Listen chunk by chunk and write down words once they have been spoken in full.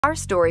Our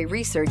story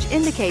research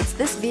indicates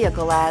this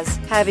vehicle as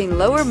having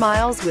lower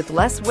miles with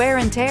less wear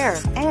and tear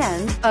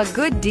and a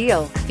good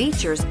deal.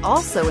 Features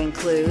also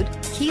include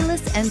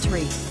keyless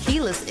entry,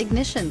 keyless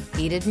ignition,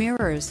 heated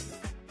mirrors.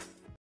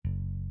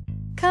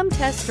 Come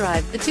test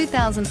drive the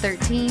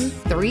 2013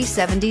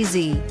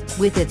 370Z.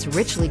 With its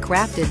richly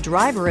crafted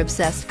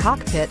driver-obsessed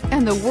cockpit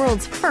and the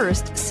world's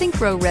first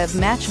Synchro Rev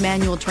match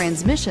manual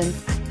transmission,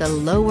 the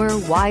lower,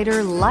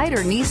 wider,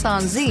 lighter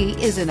Nissan Z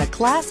is in a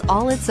class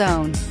all its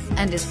own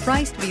and is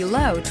priced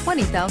below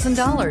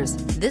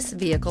 $20,000. This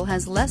vehicle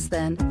has less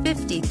than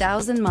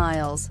 50,000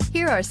 miles.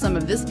 Here are some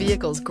of this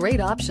vehicle's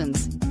great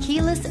options: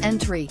 keyless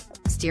entry,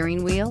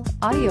 steering wheel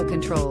audio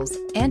controls,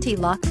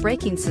 anti-lock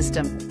braking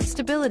system,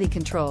 stability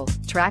control,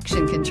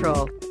 traction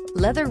control,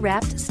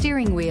 leather-wrapped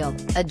steering wheel,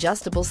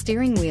 adjustable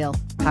steering wheel,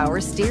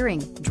 power steering,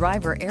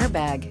 driver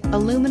airbag,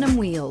 aluminum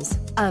wheels.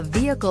 A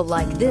vehicle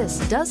like this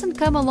doesn't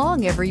come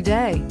along every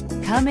day.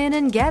 Come in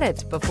and get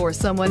it before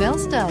someone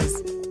else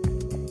does.